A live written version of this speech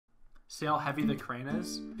See how heavy the crane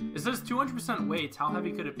is? It says 200% weight. How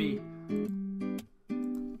heavy could it be?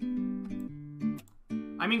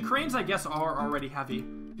 I mean, cranes, I guess, are already heavy.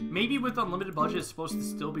 Maybe with unlimited budget, it's supposed to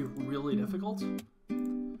still be really difficult.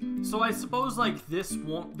 So I suppose, like, this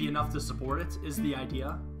won't be enough to support it, is the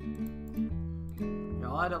idea. Yeah,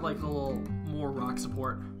 I'll add, like, a little more rock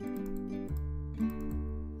support.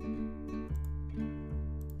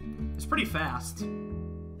 It's pretty fast.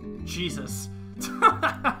 Jesus.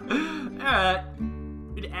 Alright.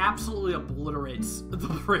 It absolutely obliterates the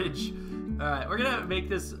bridge. Alright, we're gonna make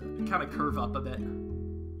this kind of curve up a bit.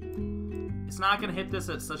 It's not gonna hit this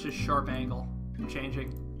at such a sharp angle. I'm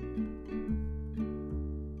changing.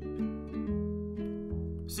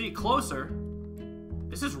 See, closer.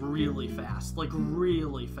 This is really fast. Like,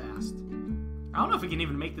 really fast. I don't know if we can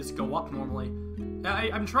even make this go up normally.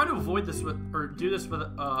 I'm trying to avoid this with, or do this with,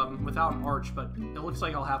 without an arch, but it looks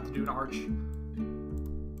like I'll have to do an arch.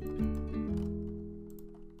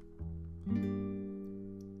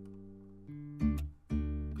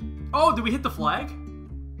 Oh, did we hit the flag?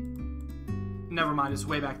 Never mind, it's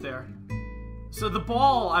way back there. So the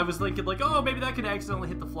ball, I was thinking like, oh, maybe that could accidentally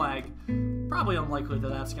hit the flag. Probably unlikely that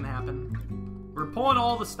that's gonna happen. We're pulling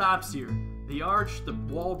all the stops here. The arch, the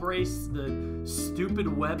wall brace, the stupid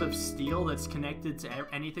web of steel that's connected to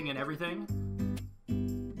anything and everything.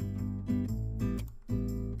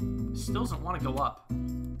 Still doesn't want to go up.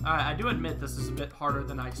 Alright, I do admit this is a bit harder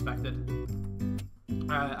than I expected.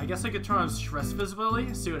 Alright, I guess I could turn on stress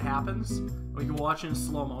visibility, see what happens. We can watch in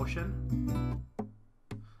slow motion.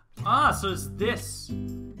 Ah, so it's this.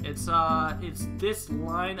 It's this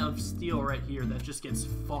line of steel right here that just gets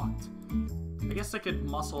fucked. I guess I could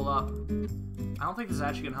muscle it up. I don't think this is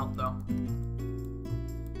actually gonna help though.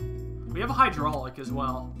 We have a hydraulic as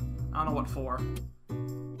well. I don't know what for.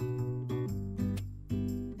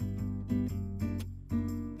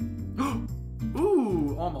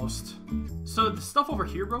 Ooh, almost. So the stuff over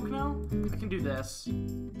here broke now? I can do this.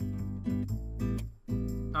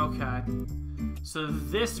 Okay. So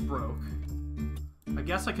this broke. I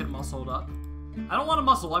guess I could muscle it up. I don't want to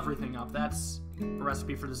muscle everything up. That's a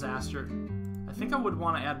recipe for disaster. I think I would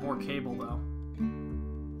want to add more cable, though.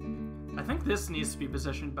 I think this needs to be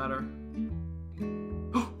positioned better.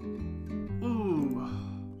 Ooh.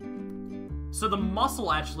 So the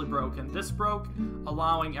muscle actually broke, and this broke,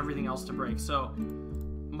 allowing everything else to break. So,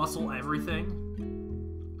 muscle everything.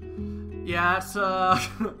 Yeah, it's,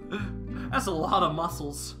 that's a lot of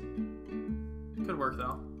muscles. Could work,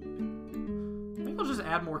 though. I think I'll just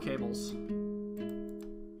add more cables.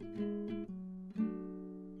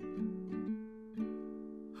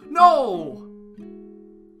 No!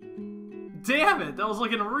 Damn it, that was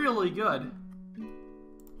looking really good.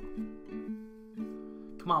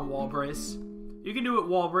 Come on, wall brace. You can do it,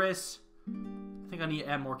 wall brace. I think I need to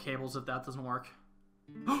add more cables if that doesn't work.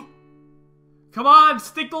 Come on,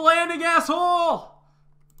 stick the landing, asshole!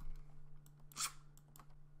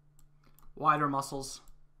 Wider muscles.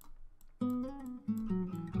 I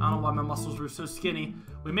don't know why my muscles were so skinny.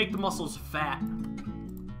 We make the muscles fat.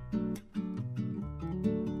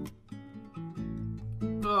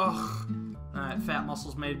 Ugh. Alright, fat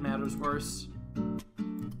muscles made matters worse.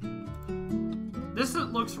 This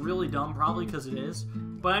looks really dumb, probably because it is.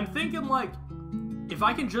 But I'm thinking, like, if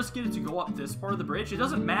I can just get it to go up this part of the bridge, it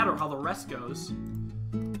doesn't matter how the rest goes.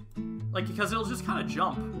 Like, because it'll just kind of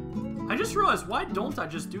jump. I just realized, why don't I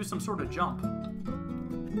just do some sort of jump?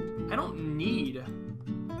 I don't need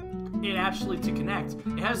it actually to connect.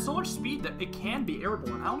 It has so much speed that it can be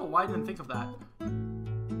airborne. I don't know why I didn't think of that.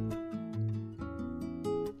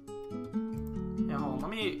 Yeah, hold on. Let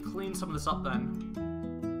me clean some of this up then.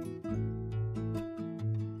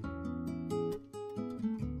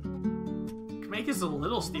 Can make this a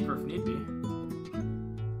little steeper if need be.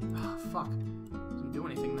 Ah, fuck. Doesn't do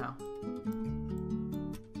anything now.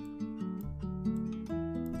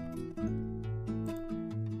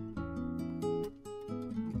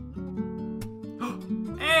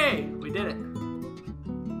 Hey! We did it.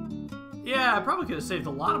 Yeah, I probably could have saved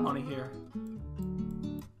a lot of money here.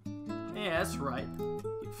 Yeah, that's right.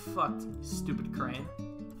 You fucked, you stupid crane.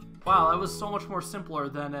 Wow, that was so much more simpler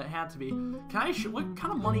than it had to be. Can I what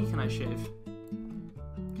kind of money can I shave?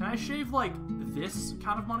 Can I shave, like, this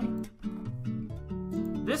kind of money?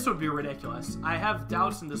 This would be ridiculous. I have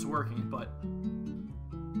doubts in this working, but...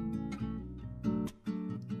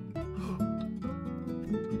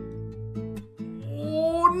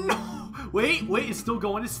 Oh, no! Wait, it's still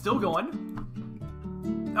going, it's still going.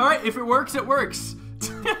 Alright, if it works, it works.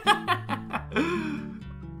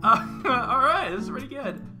 Alright, this is pretty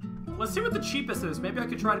good. Let's see what the cheapest is. Maybe I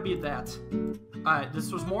could try to beat that. Alright,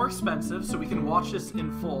 this was more expensive, so we can watch this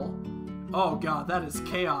in full. Oh god, that is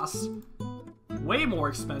chaos. Way more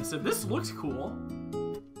expensive. This looks cool.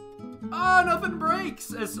 Oh, nothing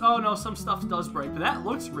breaks. Oh no, some stuff does break, but that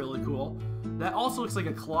looks really cool. That also looks like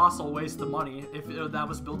a colossal waste of money if that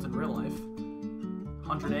was built in real life.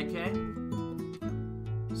 108k.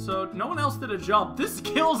 So no one else did a jump. This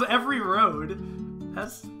kills every road.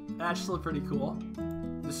 That's actually pretty cool.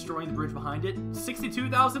 Destroying the bridge behind it.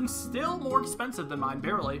 62,000, still more expensive than mine,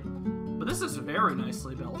 barely. But this is very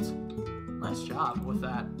nicely built. Nice job with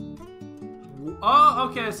that. Oh,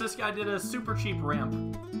 okay, so this guy did a super cheap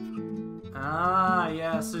ramp. Ah,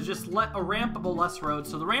 yeah, so just let a ramp but less road.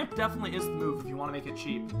 So the ramp definitely is the move if you want to make it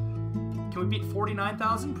cheap. Can we beat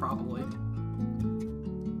 49,000? Probably.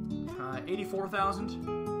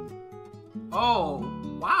 84,000. Oh,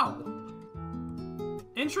 wow.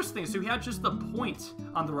 Interesting, so he had just the point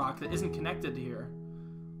on the rock that isn't connected to here.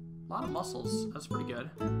 A lot of muscles, that's pretty good.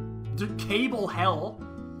 Cable hell.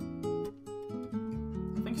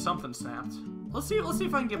 I think something snapped. Let's see if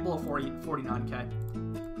I can get below 49k.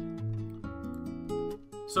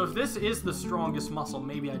 So if this is the strongest muscle,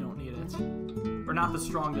 maybe I don't need it. Or not the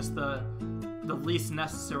strongest, the least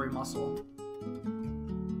necessary muscle.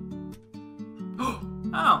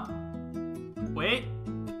 Oh! Wait.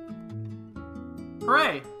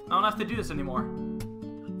 Hooray! I don't have to do this anymore.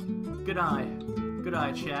 Good eye. Good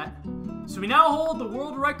eye, chat. So we now hold the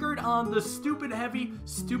world record on the stupid heavy,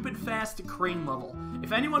 stupid fast crane level.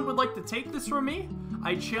 If anyone would like to take this from me,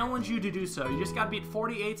 I challenge you to do so. You just gotta beat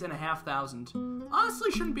 48,500.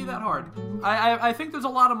 Honestly, shouldn't be that hard. I think there's a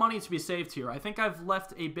lot of money to be saved here. I think I've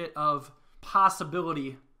left a bit of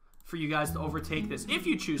possibility for you guys to overtake this, if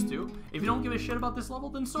you choose to. If you don't give a shit about this level,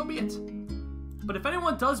 then so be it. But if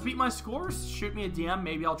anyone does beat my scores, shoot me a DM.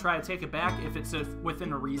 Maybe I'll try to take it back if it's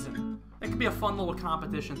within a reason. It could be a fun little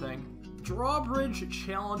competition thing. Drawbridge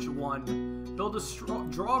Challenge 1. Build a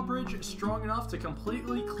drawbridge strong enough to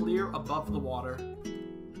completely clear above the water.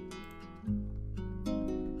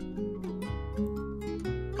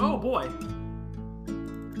 Oh boy.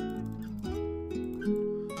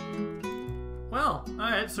 Well,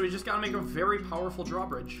 alright, so we just gotta make a very powerful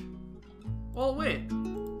drawbridge. Well, wait.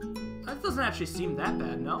 That doesn't actually seem that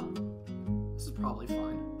bad, no? This is probably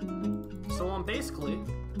fine. So, basically,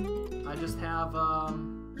 I just have,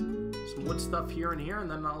 some wood stuff here and here, and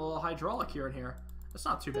then a little hydraulic here and here. That's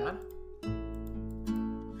not too bad.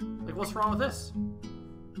 Like, what's wrong with this?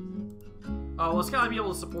 Oh, well, it's gotta be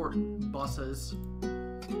able to support buses.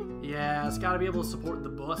 Yeah, it's gotta be able to support the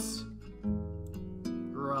bus.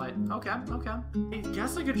 Right, okay, okay. I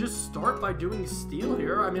guess I could just start by doing steel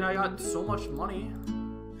here. I mean, I got so much money.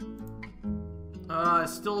 It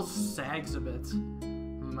still sags a bit.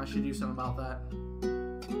 I should do something about that.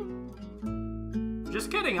 Just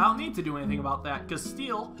kidding, I don't need to do anything about that, because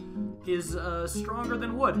steel is stronger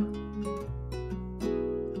than wood.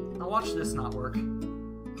 Now watch this not work.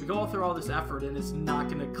 We go through all this effort and it's not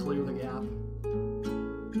going to clear the gap.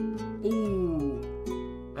 Ooh,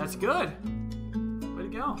 that's good. Way to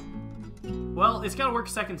go. Well, it's got to work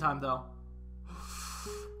second time, though.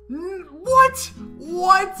 What?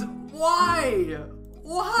 What? Why?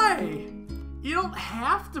 Why? You don't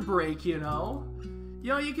have to break, you know? You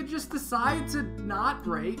know, you could just decide to not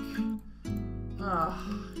break.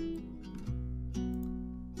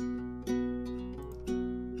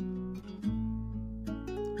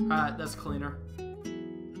 Alright, that's cleaner.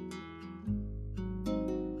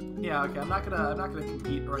 Yeah, okay, I'm not gonna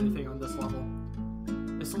compete or anything on this level.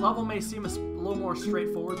 This level may seem a little more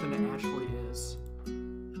straightforward than it actually is.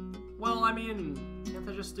 Well, I mean, can't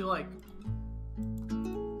I just do like...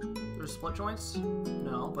 There's split joints?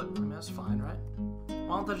 No, but I mean, that's fine, right?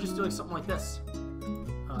 Why don't I just do like something like this?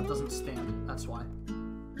 It doesn't stand, that's why.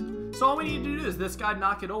 So all we need to do is this guy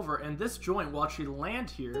knock it over, and this joint will actually land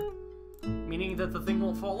here, meaning that the thing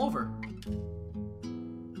won't fall over.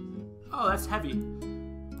 Oh, that's heavy.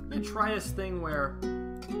 I'm gonna try this thing where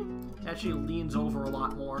it actually leans over a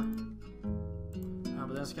lot more.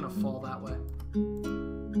 But then it's gonna fall that way.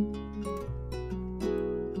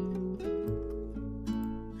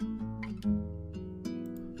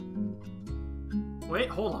 Wait,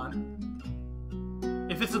 hold on.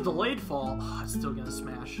 If it's a delayed fall, it's still gonna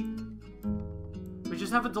smash. We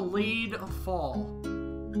just have a delayed fall.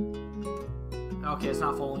 Okay, it's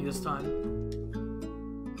not falling this time.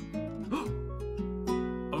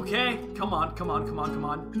 Okay, come on, come on, come on, come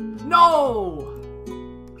on. No!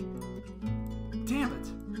 Damn it.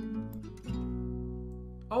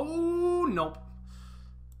 Oh, nope.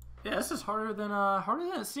 Yeah, this is harder than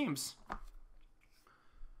it seems.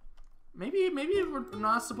 Maybe we're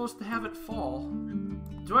not supposed to have it fall.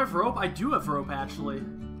 Do I have rope? I do have rope, actually.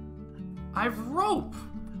 I have rope!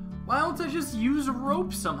 Why don't I just use a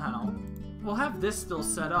rope somehow? We'll have this still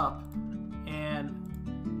set up, and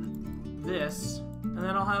this, and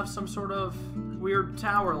then I'll have some sort of weird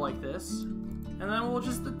tower like this, and then we'll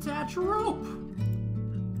just attach rope.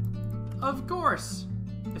 Of course.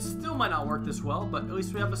 It still might not work this well, but at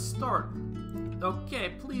least we have a start.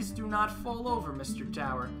 Okay, please do not fall over, Mr.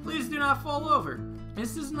 Tower. Please do not fall over.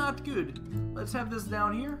 This is not good. Let's have this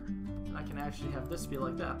down here. And I can actually have this be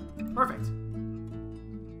like that. Perfect.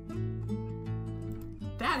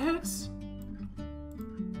 That hits.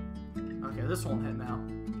 Okay, this won't hit now.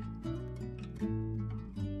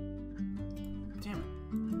 Damn it.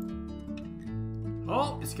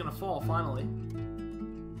 Oh, it's gonna fall finally.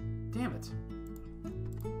 Damn it.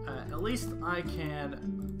 At least I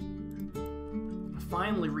can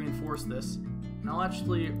finally reinforce this. And I'll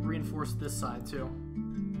actually reinforce this side too.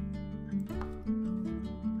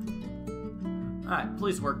 Alright,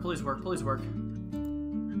 please work, please work, please work.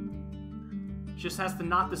 Just has to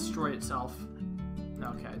not destroy itself.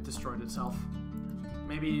 Okay, it destroyed itself.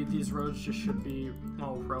 Maybe these roads just should be,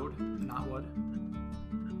 well, road, not wood.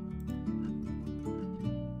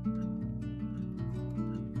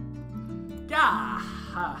 Gah!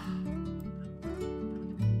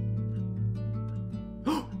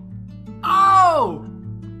 Oh!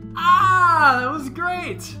 Ah! That was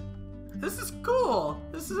great! This is cool!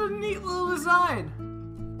 This is a neat little design!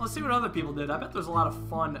 Let's see what other people did. I bet there's a lot of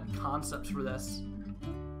fun concepts for this.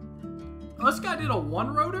 Oh, this guy did a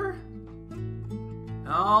one-rotor?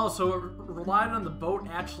 Oh, so it relied on the boat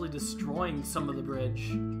actually destroying some of the bridge.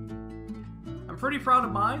 I'm pretty proud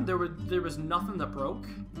of mine. There was nothing that broke.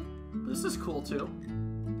 This is cool, too.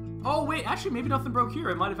 Oh, wait. Actually, maybe nothing broke here.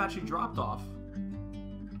 It might have actually dropped off.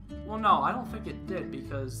 Well, no. I don't think it did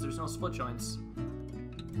because there's no split joints.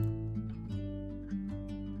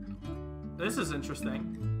 This is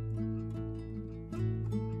interesting.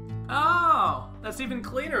 Oh, that's even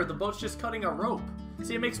cleaner. The boat's just cutting a rope.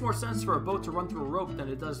 See, it makes more sense for a boat to run through a rope than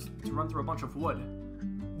it does to run through a bunch of wood.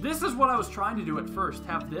 This is what I was trying to do at first.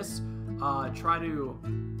 Have this try to...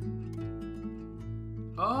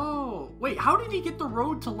 Oh, wait, how did he get the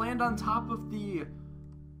road to land on top of the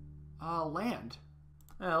land?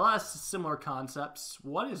 Yeah, lots of similar concepts.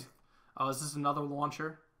 What is... Oh, is this another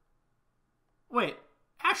launcher? Wait,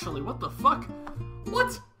 actually, what the fuck?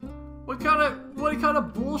 What? What kind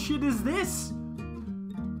of bullshit is this?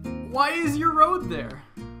 Why is your road there?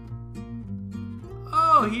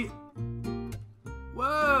 Oh,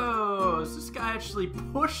 whoa, so this guy actually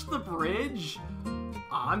pushed the bridge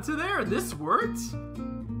onto there? This worked?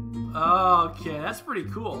 Okay, that's pretty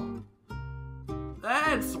cool.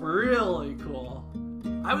 That's really cool.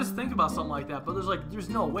 I was thinking about something like that, but there's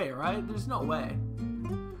no way, right? There's no way.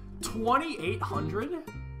 2,800?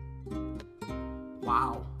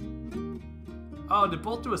 Wow. Oh, did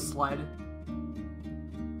Bolt do a sled?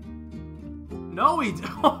 No, he did.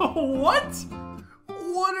 What?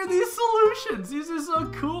 What are these solutions? These are so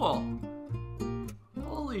cool.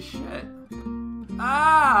 Holy shit.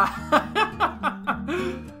 Ah!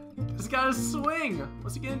 It's got a swing.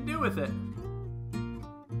 What's he gonna do with it?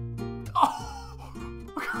 Oh!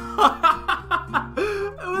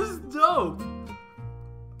 It was dope.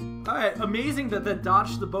 Alright, amazing that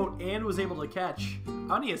dodged the boat and was able to catch.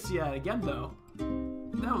 I need to see that again, though.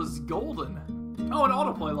 That was golden. Oh, an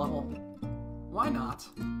autoplay level. Why not?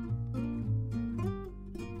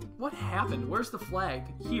 What happened? Where's the flag?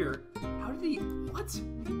 Here. How did he... What?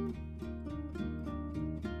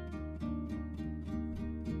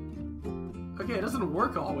 Okay, it doesn't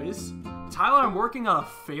work always. Tyler, I'm working on a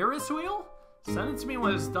Ferris wheel? Send it to me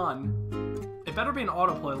when it's done. It better be an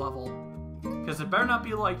autoplay level. Because it better not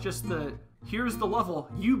be like just the... Here's the level,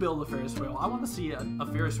 you build a Ferris wheel. I want to see a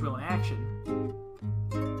Ferris wheel in action.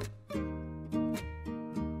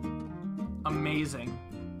 Amazing.